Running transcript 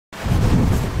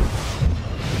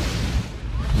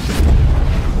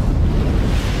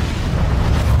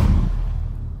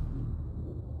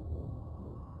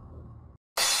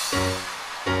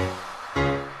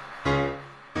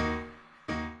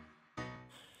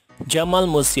Jamal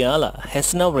Musiala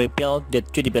has now revealed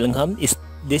that Jude Bellingham is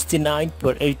destined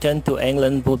for a return to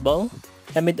England football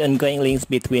amid ongoing links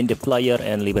between the player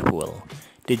and Liverpool.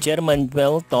 The German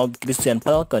duel told Christian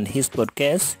Falk on his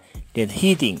podcast that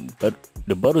he thinks the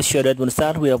Borussia Dortmund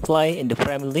star will play in the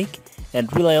Premier League and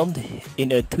relied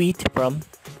in a tweet from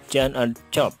Jan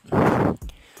Chop.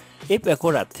 If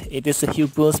accurate, it is a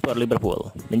huge boost for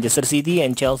Liverpool, Manchester City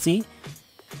and Chelsea.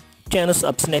 Chance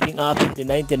of snapping up the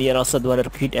 19-year-old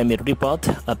Southwarder kid amid report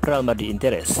of Real Madrid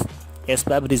interest, as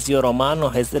Fabrizio Romano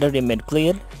has already made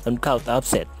clear on cloud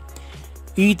upset.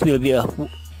 It will be a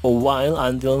while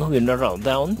until we narrow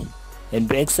down and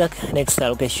the exact next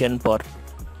allocation for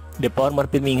the former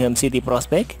Birmingham City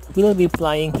prospect will be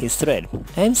playing his trade.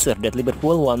 I'm sure that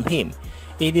Liverpool want him.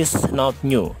 It is not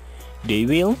new. They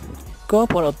will go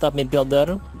for a top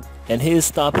midfielder and he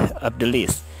is top of the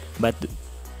list, but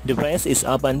the race is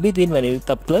open between many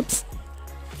top clubs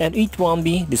and it won't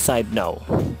be decided now.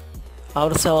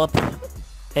 Ourselves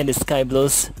and the Sky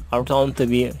Blues are found to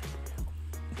be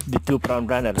the two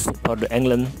front runners for the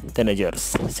England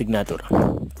teenagers signature.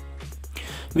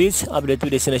 Which of the two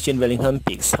destination Bellingham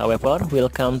picks, however, will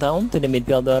come down to the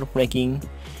midfielder ranking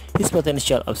his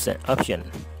potential option.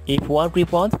 If one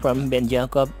report from Ben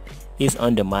Jacob is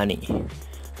on the money,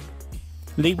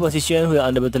 league position will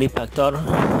undoubtedly factor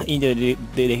into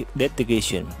the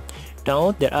dedication.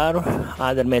 Now, there are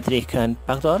other metrics and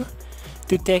factors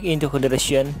to take into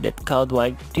consideration that count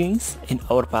white things in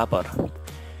our paper.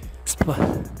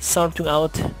 Sorting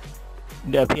out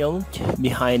the appeal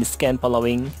behind the scan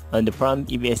following on the from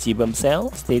EBSG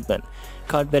bombshell statement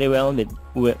could very well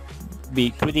be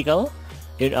critical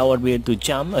in our bid to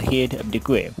jump ahead of the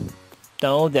queue.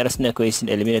 Now, there is no question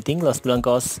eliminating Los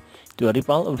Blancos to a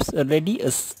rival is already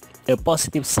a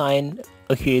positive sign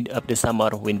ahead of the summer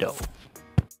window.